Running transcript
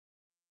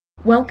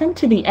Welcome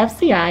to the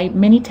FCI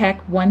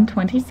Minitek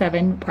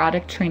 127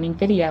 product training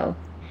video.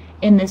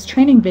 In this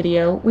training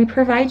video, we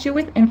provide you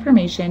with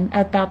information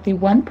about the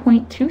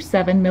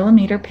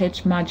 1.27mm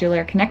pitch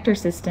modular connector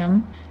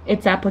system,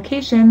 its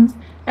applications,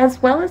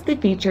 as well as the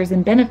features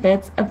and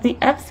benefits of the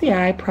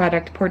FCI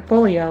product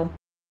portfolio.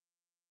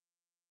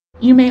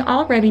 You may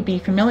already be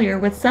familiar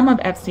with some of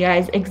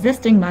FCI's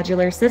existing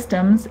modular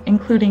systems,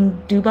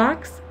 including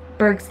Dubox,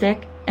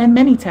 Bergstick, and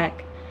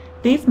Minitek.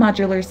 These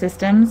modular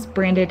systems,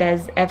 branded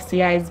as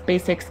FCI's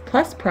Basics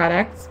Plus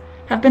products,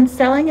 have been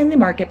selling in the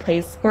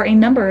marketplace for a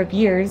number of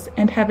years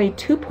and have a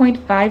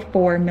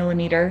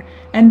 2.54mm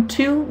and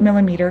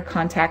 2mm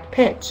contact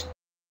pitch.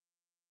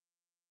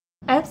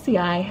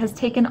 FCI has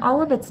taken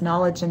all of its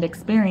knowledge and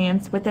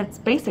experience with its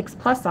Basics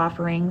Plus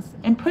offerings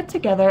and put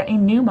together a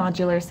new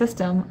modular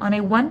system on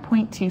a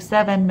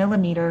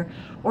 1.27mm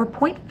or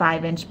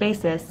 0.5-inch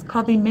basis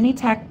called the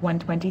Minitek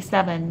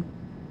 127.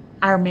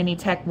 Our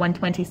Minitek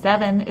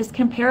 127 is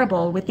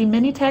comparable with the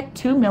Minitek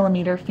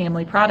 2mm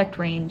family product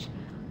range,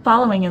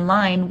 following in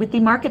line with the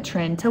market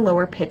trend to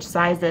lower pitch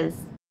sizes.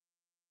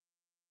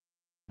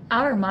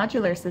 Our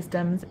modular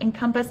systems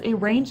encompass a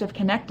range of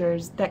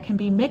connectors that can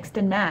be mixed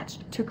and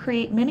matched to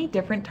create many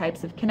different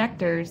types of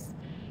connectors.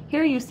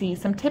 Here you see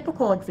some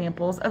typical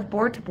examples of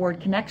board-to-board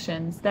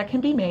connections that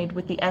can be made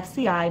with the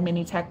FCI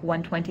Minitek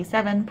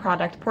 127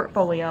 product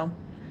portfolio.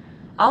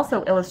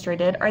 Also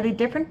illustrated are the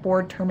different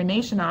board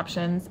termination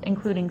options,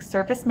 including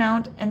surface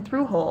mount and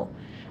through-hole,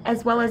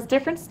 as well as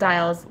different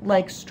styles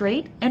like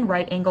straight and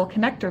right-angle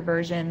connector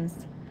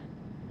versions.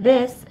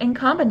 This, in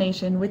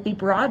combination with the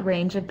broad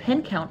range of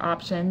pin count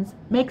options,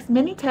 makes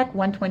Minitek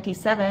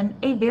 127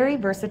 a very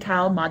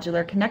versatile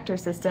modular connector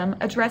system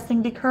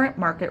addressing the current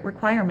market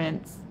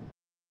requirements.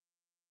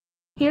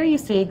 Here you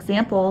see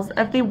examples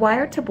of the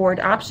wire-to-board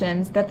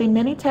options that the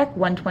Minitek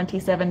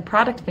 127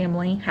 product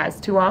family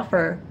has to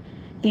offer.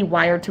 The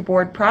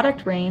wire-to-board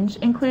product range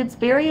includes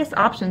various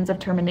options of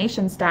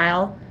termination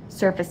style,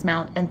 surface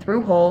mount and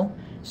through-hole,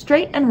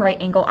 straight and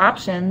right-angle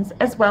options,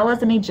 as well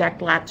as an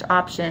eject latch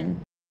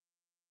option.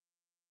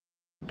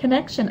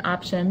 Connection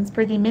options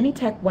for the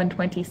Minitek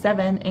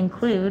 127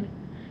 include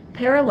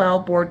parallel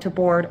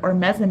board-to-board or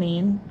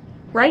mezzanine,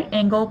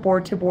 right-angle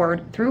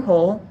board-to-board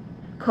through-hole,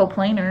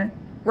 coplanar,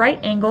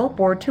 right-angle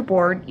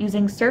board-to-board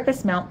using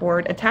surface mount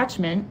board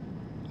attachment,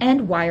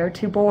 and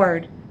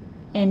wire-to-board.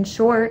 In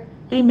short,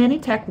 the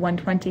Minitek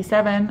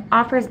 127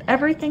 offers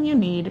everything you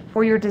need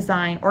for your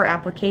design or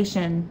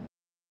application.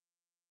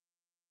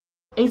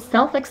 A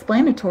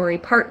self-explanatory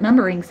part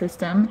numbering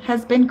system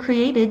has been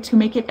created to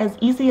make it as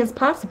easy as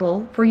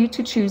possible for you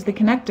to choose the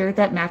connector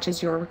that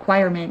matches your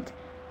requirement.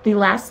 The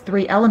last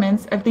three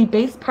elements of the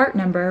base part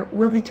number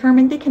will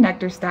determine the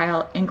connector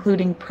style,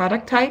 including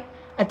product type,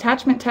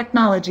 attachment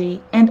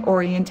technology, and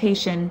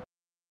orientation.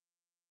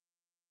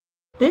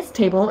 This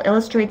table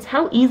illustrates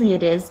how easy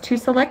it is to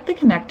select the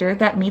connector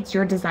that meets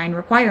your design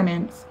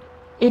requirements.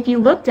 If you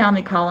look down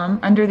the column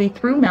under the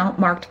through mount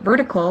marked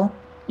vertical,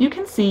 you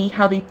can see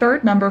how the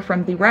third number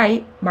from the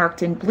right,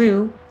 marked in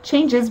blue,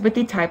 changes with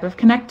the type of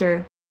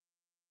connector.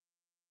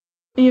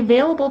 The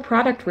available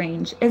product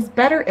range is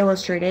better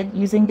illustrated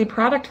using the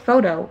product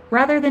photo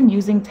rather than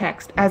using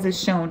text as is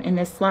shown in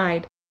this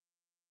slide.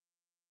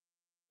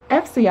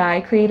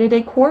 FCI created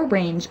a core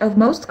range of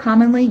most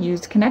commonly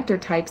used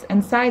connector types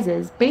and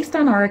sizes based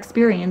on our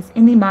experience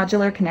in the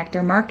modular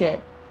connector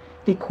market.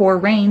 The core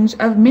range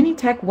of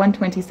Minitek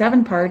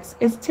 127 parts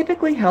is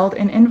typically held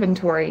in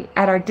inventory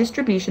at our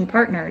distribution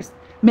partners,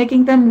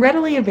 making them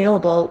readily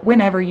available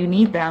whenever you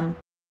need them.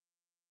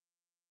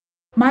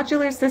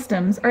 Modular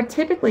systems are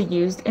typically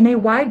used in a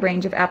wide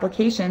range of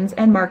applications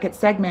and market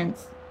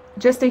segments.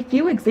 Just a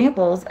few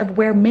examples of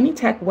where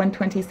Minitek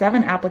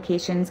 127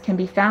 applications can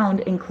be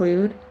found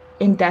include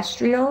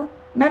industrial,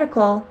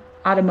 medical,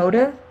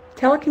 automotive,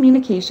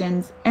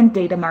 telecommunications, and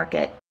data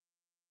market.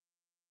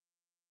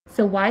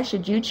 So why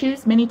should you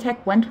choose Minitek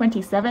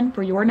 127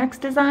 for your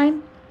next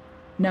design?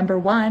 Number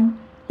 1,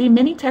 the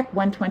Minitek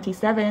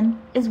 127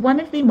 is one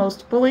of the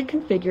most fully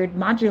configured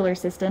modular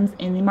systems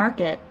in the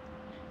market.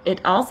 It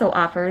also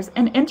offers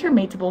an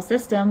intermatable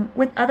system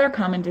with other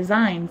common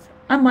designs,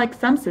 unlike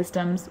some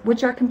systems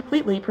which are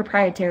completely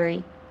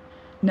proprietary.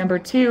 Number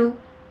 2,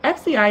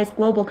 FCI's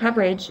global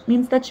coverage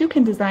means that you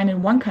can design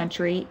in one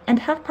country and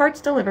have parts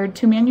delivered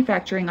to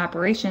manufacturing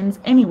operations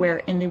anywhere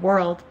in the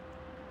world.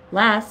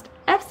 Last,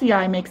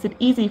 FCI makes it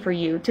easy for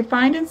you to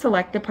find and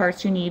select the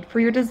parts you need for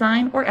your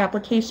design or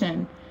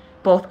application,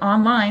 both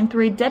online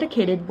through a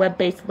dedicated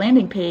web-based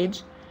landing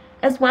page,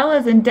 as well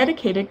as in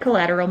dedicated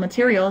collateral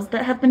materials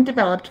that have been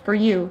developed for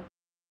you.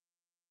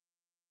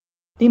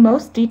 The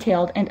most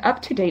detailed and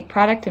up-to-date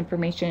product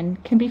information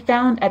can be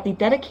found at the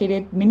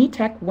dedicated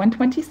Minitek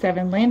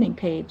 127 landing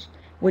page,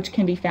 which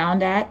can be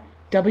found at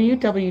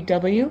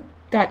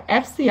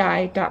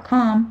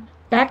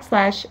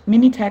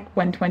www.fci.com/Minitek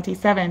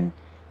 127.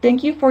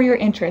 Thank you for your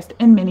interest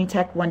in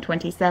Minitek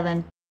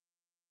 127.